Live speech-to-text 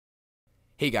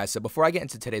Hey guys, so before I get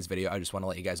into today's video, I just want to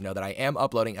let you guys know that I am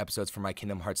uploading episodes for my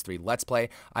Kingdom Hearts 3 Let's Play.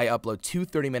 I upload 2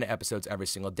 30-minute episodes every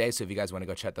single day, so if you guys want to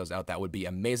go check those out, that would be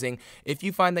amazing. If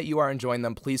you find that you are enjoying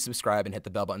them, please subscribe and hit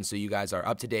the bell button so you guys are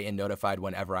up to date and notified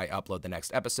whenever I upload the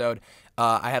next episode.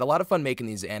 I had a lot of fun making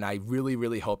these, and I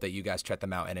really hope that you guys check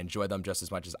them out and enjoy them just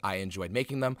as much as I enjoyed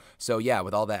making them. So yeah,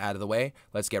 with all that out of the way,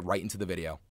 let's get right into the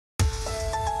video.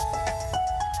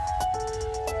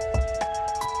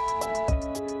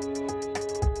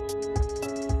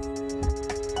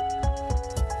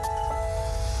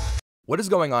 What is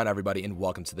going on, everybody, and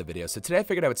welcome to the video. So today I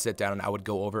figured I would sit down and I would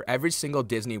go over every single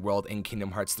Disney world in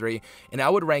Kingdom Hearts 3, and I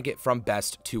would rank it from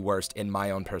best to worst in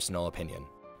my own personal opinion.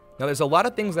 Now, there's a lot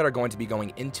of things that are going to be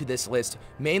going into this list,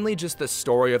 mainly just the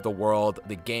story of the world,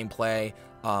 the gameplay,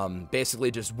 basically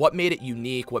just what made it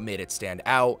unique, what made it stand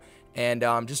out, and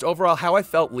just overall how I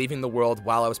felt leaving the world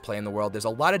while I was playing the world. There's a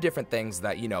lot of different things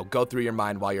that, go through your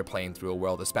mind while you're playing through a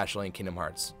world, especially in Kingdom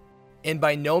Hearts. And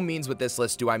by no means with this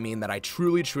list do I mean that I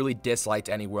truly disliked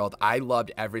any world. I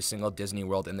loved every single Disney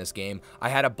world in this game. I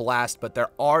had a blast, but there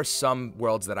are some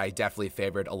worlds that I definitely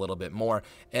favored a little bit more,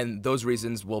 and those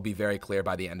reasons will be very clear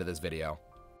by the end of this video.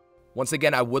 Once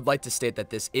again, I would like to state that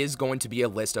this is going to be a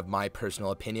list of my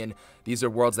personal opinion. These are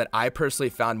worlds that I personally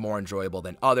found more enjoyable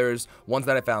than others, ones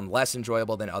that I found less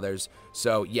enjoyable than others.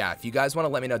 So yeah, if you guys want to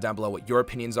let me know down below what your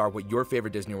opinions are, what your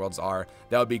favorite Disney worlds are,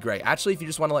 that would be great. Actually, if you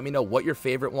just want to let me know what your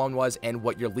favorite one was and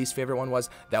what your least favorite one was,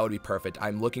 that would be perfect.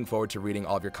 I'm looking forward to reading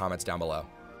all of your comments down below.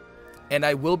 And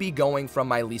I will be going from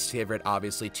my least favorite,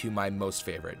 obviously, to my most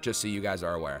favorite, just so you guys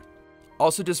are aware.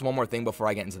 Also, just one more thing before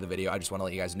I get into the video, I just want to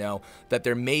let you guys know that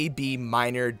there may be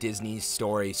minor Disney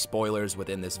story spoilers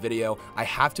within this video. I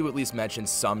have to at least mention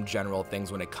some general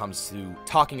things when it comes to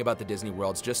talking about the Disney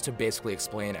worlds, just to basically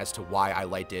explain as to why I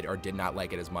liked it or did not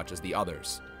like it as much as the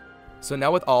others. So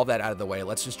now with all that out of the way,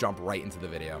 let's just jump right into the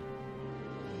video.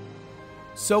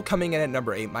 So coming in at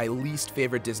number 8, my least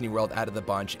favorite Disney world out of the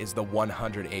bunch is the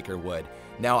 100 Acre Wood.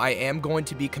 Now, I am going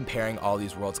to be comparing all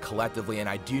these worlds collectively, and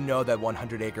I do know that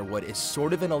 100 Acre Wood is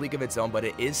sort of in a league of its own, but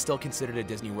it is still considered a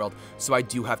Disney world, so I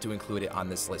do have to include it on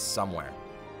this list somewhere.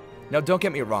 Now, don't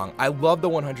get me wrong, I love the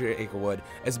 100 Acre Wood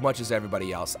as much as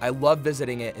everybody else. I love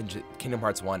visiting it in Kingdom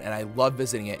Hearts 1, and I love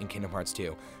visiting it in Kingdom Hearts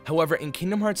 2. However, in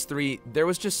Kingdom Hearts 3, there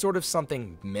was just sort of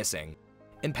something missing.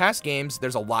 In past games,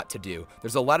 there's a lot to do.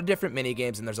 There's a lot of different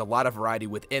mini-games, and there's a lot of variety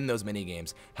within those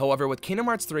mini-games. However, with Kingdom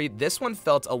Hearts 3, this one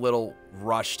felt a little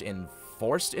rushed and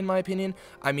forced, in my opinion.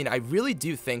 I mean, I really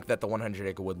do think that the 100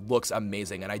 Acre Wood looks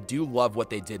amazing, and I do love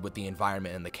what they did with the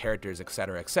environment and the characters,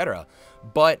 etc., etc.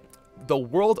 But the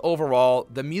world overall,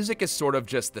 the music is sort of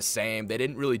just the same. They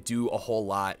didn't really do a whole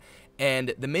lot.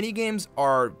 And the mini-games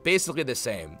are basically the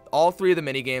same. All 3 of the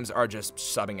mini-games are just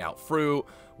subbing out fruit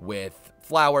with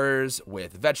flowers,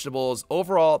 with vegetables.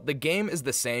 Overall, the game is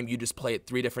the same. You just play it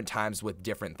 3 different times with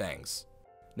different things.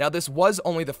 Now, this was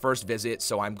only the first visit,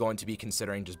 so I'm going to be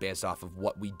considering just based off of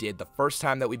what we did the first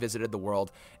time that we visited the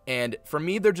world, and for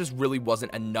me, there just really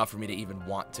wasn't enough for me to even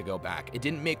want to go back. It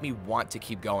didn't make me want to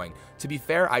keep going. To be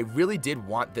fair, I really did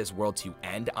want this world to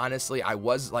end, honestly. I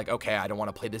was like, okay, I don't want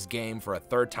to play this game for a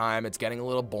 3rd time. It's getting a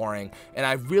little boring, and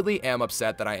I really am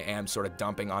upset that I am sort of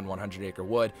dumping on 100 Acre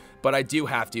Wood, but I do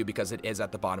have to because it is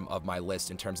at the bottom of my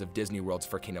list in terms of Disney worlds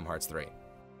for Kingdom Hearts 3.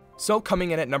 So coming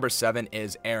in at number 7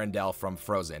 is Arendelle from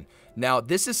Frozen. Now,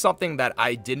 this is something that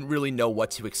I didn't really know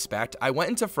what to expect. I went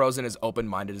into Frozen as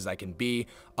open-minded as I can be.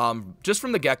 Just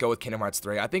from the get-go with Kingdom Hearts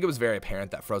 3, I think it was very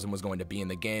apparent that Frozen was going to be in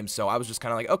the game, so I was just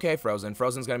kind of like, okay, Frozen's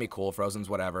going to be cool, Frozen's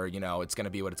whatever, it's going to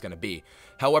be what it's going to be.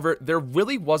 However, there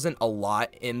really wasn't a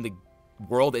lot in the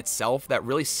world itself that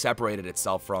really separated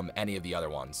itself from any of the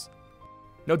other ones.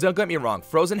 No, don't get me wrong,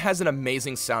 Frozen has an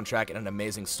amazing soundtrack and an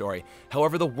amazing story.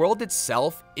 However, the world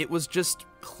itself, it was just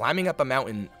climbing up a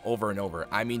mountain over and over.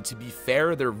 I mean, to be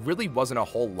fair, there really wasn't a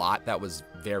whole lot that was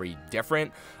very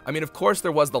different. I mean, of course,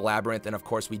 there was the labyrinth, and of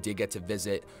course, we did get to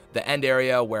visit the end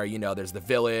area where, there's the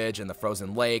village and the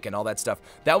frozen lake and all that stuff.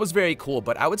 That was very cool,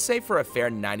 but I would say for a fair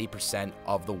 90%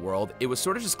 of the world, it was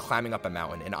sort of just climbing up a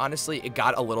mountain. And honestly, it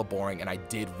got a little boring, and I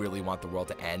did really want the world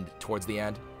to end towards the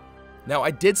end. Now,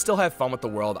 I did still have fun with the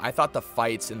world. I thought the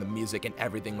fights and the music and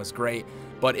everything was great,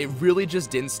 but it really just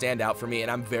didn't stand out for me,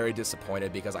 and I'm very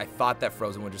disappointed because I thought that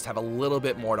Frozen would just have a little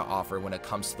bit more to offer when it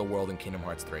comes to the world in Kingdom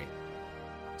Hearts 3.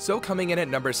 So coming in at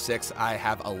number 6, I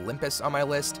have Olympus on my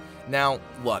list. Now,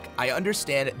 look, I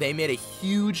understand they made a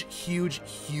huge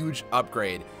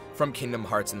upgrade from Kingdom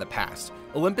Hearts in the past.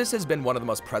 Olympus has been one of the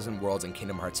most present worlds in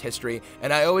Kingdom Hearts history,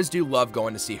 and I always do love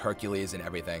going to see Hercules and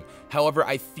everything. However,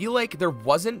 I feel like there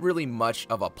wasn't really much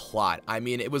of a plot. I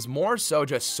mean, it was more so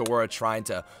just Sora trying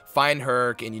to find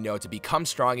Herc and, to become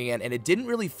strong again, and it didn't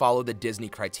really follow the Disney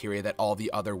criteria that all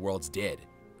the other worlds did.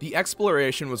 The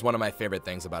exploration was one of my favorite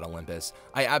things about Olympus.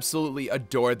 I absolutely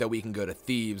adored that we can go to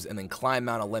Thebes and then climb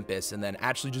Mount Olympus and then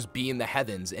actually just be in the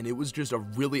heavens, and it was just a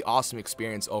really awesome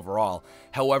experience overall.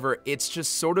 However, it's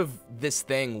just sort of this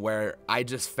thing where I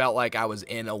just felt like I was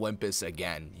in Olympus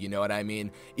again, you know what I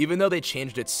mean? Even though they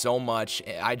changed it so much,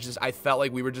 I felt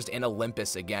like we were just in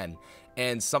Olympus again.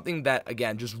 And something that,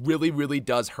 again, just really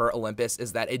does hurt Olympus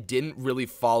is that it didn't really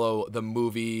follow the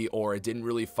movie, or it didn't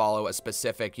really follow a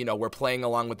specific, we're playing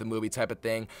along with the movie type of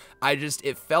thing.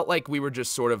 It felt like we were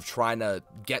just sort of trying to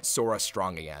get Sora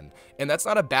strong again. And that's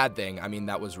not a bad thing. I mean,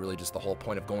 that was really just the whole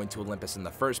point of going to Olympus in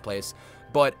the first place.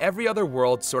 But every other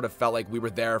world sort of felt like we were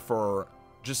there for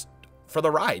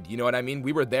the ride, you know what I mean?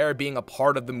 We were there being a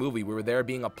part of the movie. We were there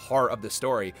being a part of the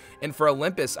story. And for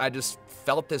Olympus, I just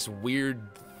felt this weird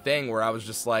thing where I was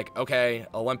just like, okay,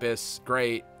 Olympus,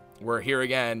 great, we're here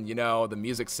again, the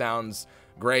music sounds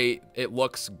great, it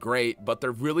looks great, but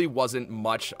there really wasn't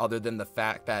much other than the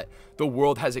fact that the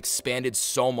world has expanded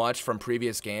so much from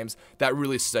previous games that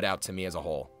really stood out to me as a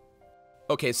whole.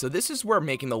 Okay, so this is where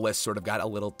making the list sort of got a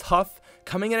little tough.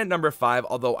 Coming in at number 5,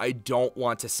 although I don't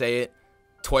want to say it,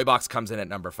 Toy Box comes in at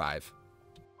number 5.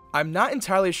 I'm not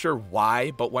entirely sure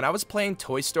why, but when I was playing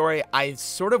Toy Story, I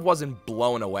sort of wasn't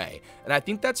blown away. And I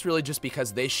think that's really just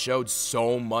because they showed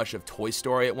so much of Toy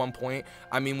Story at one point.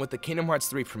 I mean, with the Kingdom Hearts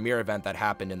 3 premiere event that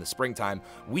happened in the springtime,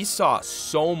 we saw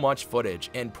so much footage,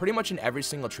 and pretty much in every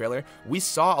single trailer, we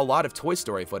saw a lot of Toy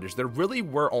Story footage. There really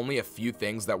were only a few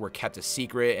things that were kept a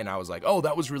secret, and I was like, oh,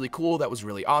 that was really cool, that was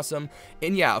really awesome.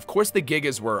 And yeah, of course the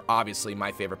Gigas were obviously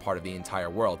my favorite part of the entire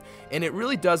world. And it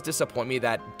really does disappoint me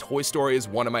that Toy Story is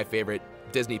one of my favorite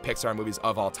Disney Pixar movies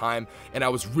of all time, and I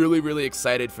was really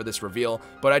excited for this reveal,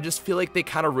 but I just feel like they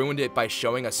kind of ruined it by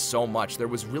showing us so much. There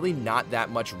was really not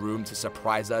that much room to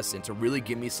surprise us and to really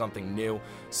give me something new,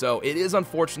 so it is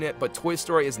unfortunate, but Toy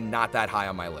Story is not that high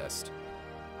on my list.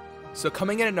 So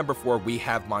coming in at number 4, we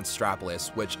have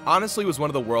Monstropolis, which honestly was one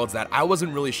of the worlds that I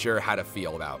wasn't really sure how to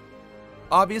feel about.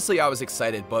 Obviously, I was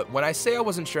excited, but when I say I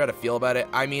wasn't sure how to feel about it,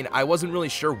 I mean I wasn't really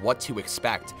sure what to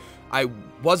expect. I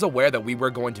was aware that we were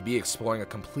going to be exploring a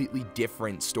completely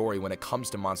different story when it comes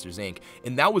to Monsters, Inc.,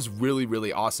 and that was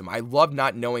really awesome. I loved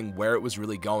not knowing where it was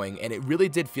really going, and it really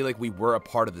did feel like we were a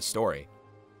part of the story.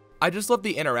 I just love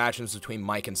the interactions between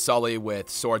Mike and Sully with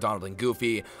Sora, Donald, and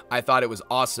Goofy. I thought it was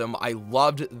awesome. I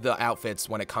loved the outfits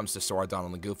when it comes to Sora,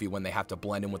 Donald, and Goofy when they have to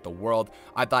blend in with the world.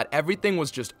 I thought everything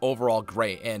was just overall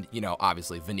great, and,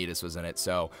 obviously Vanitas was in it,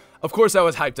 so of course I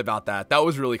was hyped about that. That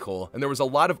was really cool, and there was a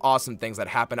lot of awesome things that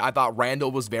happened. I thought Randall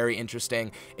was very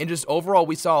interesting, and just overall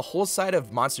we saw a whole side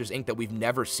of Monsters, Inc. that we've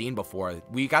never seen before.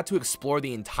 We got to explore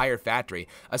the entire factory.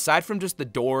 Aside from just the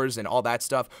doors and all that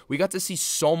stuff, we got to see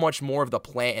so much more of the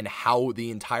plant and how the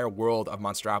entire world of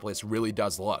Monstropolis really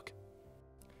does look.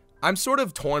 I'm sort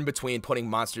of torn between putting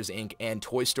Monsters, Inc. and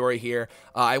Toy Story here.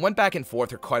 I went back and forth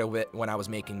for quite a bit when I was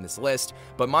making this list,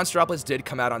 but Monstropolis did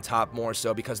come out on top more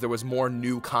so because there was more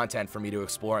new content for me to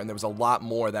explore, and there was a lot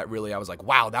more that really I was like,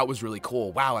 wow, that was really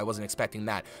cool. Wow, I wasn't expecting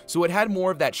that. So it had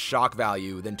more of that shock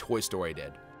value than Toy Story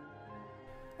did.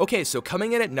 Okay, so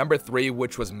coming in at number 3,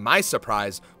 which was my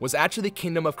surprise, was actually the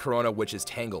Kingdom of Corona, which is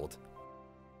Tangled.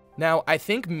 Now, I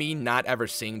think me not ever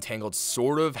seeing Tangled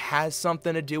sort of has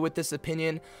something to do with this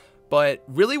opinion, but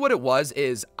really what it was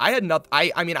is I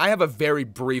have a very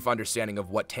brief understanding of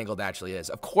what Tangled actually is.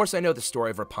 Of course, I know the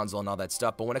story of Rapunzel and all that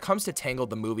stuff, but when it comes to Tangled,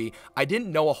 the movie, I didn't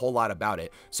know a whole lot about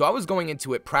it. So I was going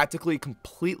into it practically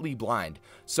completely blind.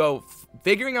 So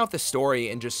figuring out the story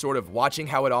and just sort of watching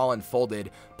how it all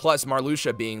unfolded, plus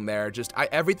Marluxia being there,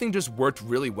 everything just worked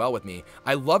really well with me.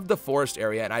 I loved the forest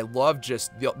area, and I loved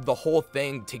just the whole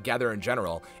thing together in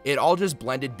general. It all just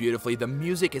blended beautifully. The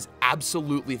music is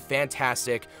absolutely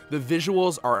fantastic. The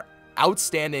visuals are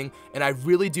outstanding, and I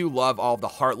really do love all of the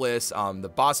Heartless.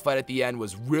 The boss fight at the end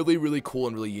was really cool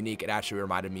and really unique. It actually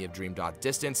reminded me of Dream Drop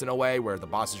Distance in a way, where the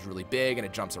boss is really big and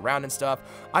it jumps around and stuff.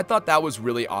 I thought that was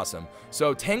really awesome.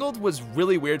 So Tangled was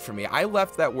really weird for me. I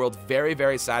left that world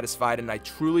very satisfied, and I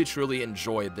truly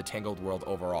enjoyed the Tangled world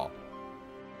overall.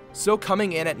 So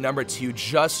coming in at number 2,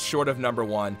 just short of number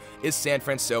 1, is San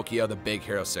Francisco, the Big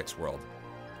Hero 6 world.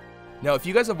 Now, if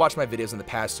you guys have watched my videos in the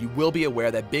past, you will be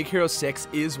aware that Big Hero 6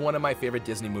 is one of my favorite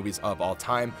Disney movies of all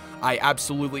time. I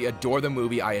absolutely adore the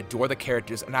movie, I adore the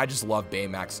characters, and I just love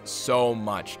Baymax so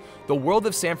much. The world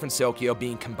of San Francisco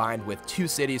being combined with two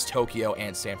cities, Tokyo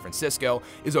and San Francisco,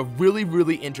 is a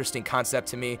really interesting concept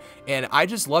to me, and I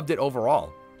just loved it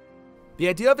overall. The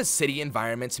idea of a city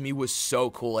environment to me was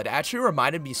so cool. It actually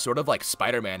reminded me sort of like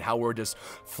Spider-Man, how we're just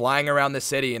flying around the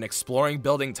city and exploring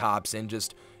building tops and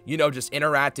just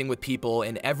interacting with people,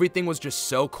 and everything was just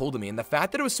so cool to me. And the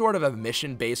fact that it was sort of a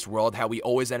mission-based world, how we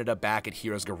always ended up back at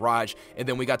Hero's Garage, and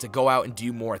then we got to go out and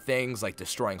do more things like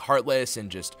destroying Heartless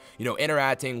and just,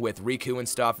 interacting with Riku and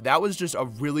stuff, that was just a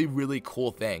really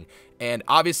cool thing. And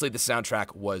obviously the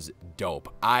soundtrack was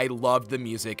dope. I loved the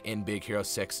music in Big Hero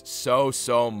 6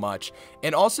 so much.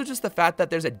 And also just the fact that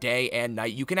there's a day and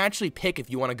night. You can actually pick if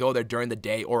you want to go there during the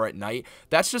day or at night.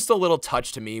 That's just a little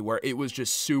touch to me where it was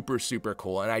just super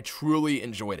cool, and I truly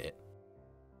enjoyed it.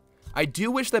 I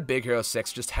do wish that Big Hero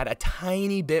 6 just had a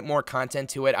tiny bit more content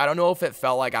to it. I don't know if it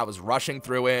felt like I was rushing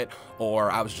through it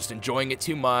or I was just enjoying it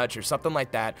too much or something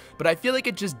like that, but I feel like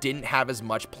it just didn't have as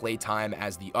much playtime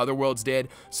as the other worlds did,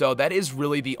 so that is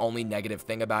really the only negative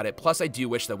thing about it. Plus, I do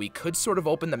wish that we could sort of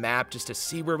open the map just to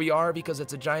see where we are, because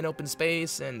it's a giant open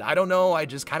space, and I don't know, I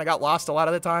just kind of got lost a lot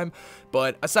of the time.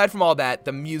 But aside from all that,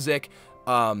 the music,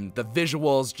 the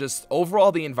visuals, just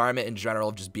overall the environment in general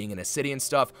of just being in a city and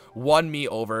stuff won me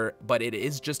over, but it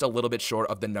is just a little bit short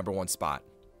of the #1 spot.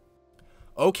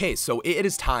 Okay, so it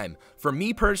is time. For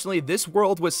me personally, this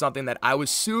world was something that I was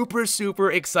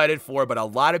super excited for, but a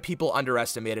lot of people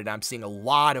underestimated. I'm seeing a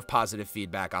lot of positive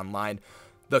feedback online.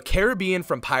 The Caribbean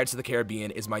from Pirates of the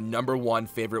Caribbean is my #1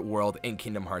 favorite world in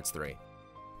Kingdom Hearts 3.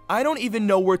 I don't even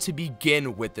know where to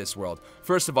begin with this world.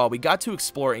 First of all, we got to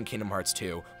explore in Kingdom Hearts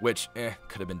 2, which,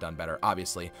 could have been done better,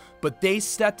 obviously. But they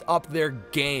stepped up their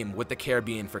game with the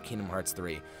Caribbean for Kingdom Hearts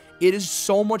 3. It is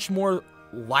so much more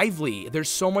lively, there's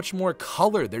so much more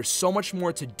color, there's so much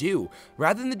more to do.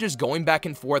 Rather than just going back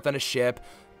and forth on a ship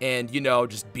and,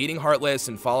 just beating Heartless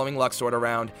and following Luxord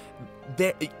around,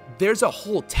 there's a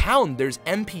whole town, there's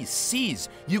NPCs,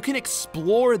 you can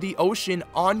explore the ocean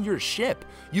on your ship,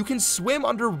 you can swim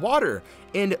underwater,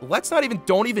 and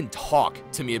don't even talk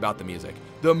to me about the music.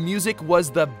 The music was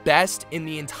the best in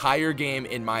the entire game,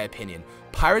 in my opinion.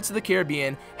 Pirates of the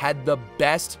Caribbean had the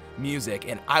best music,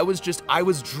 and I was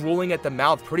drooling at the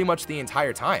mouth pretty much the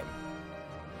entire time.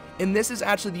 And this is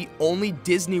actually the only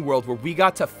Disney World where we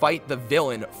got to fight the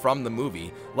villain from the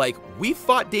movie. Like, we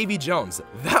fought Davy Jones.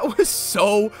 That was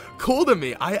so cool to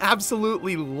me. I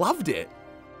absolutely loved it.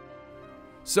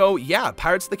 So yeah,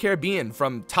 Pirates of the Caribbean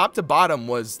from top to bottom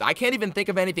I can't even think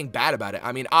of anything bad about it.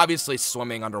 I mean, obviously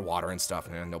swimming underwater and stuff,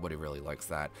 and nobody really likes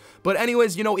that. But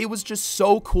anyways, it was just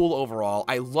so cool overall.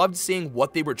 I loved seeing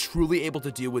what they were truly able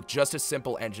to do with just a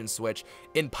simple engine switch,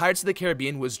 and Pirates of the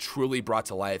Caribbean was truly brought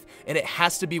to life, and it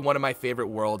has to be one of my favorite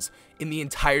worlds in the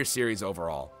entire series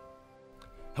overall.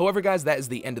 However, guys, that is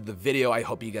the end of the video. I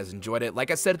hope you guys enjoyed it.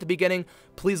 Like I said at the beginning,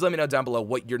 please let me know down below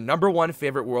what your #1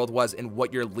 favorite world was and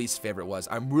what your least favorite was.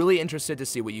 I'm really interested to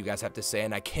see what you guys have to say,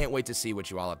 and I can't wait to see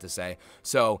what you all have to say.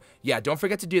 So yeah, don't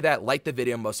forget to do that. Like the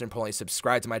video, most importantly,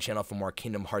 subscribe to my channel for more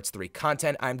Kingdom Hearts 3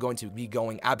 content. I'm going to be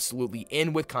going absolutely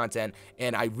in with content,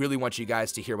 and I really want you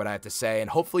guys to hear what I have to say, and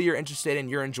hopefully you're interested and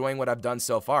you're enjoying what I've done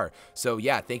so far. So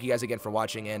yeah, thank you guys again for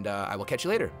watching, and I will catch you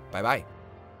later. Bye-bye.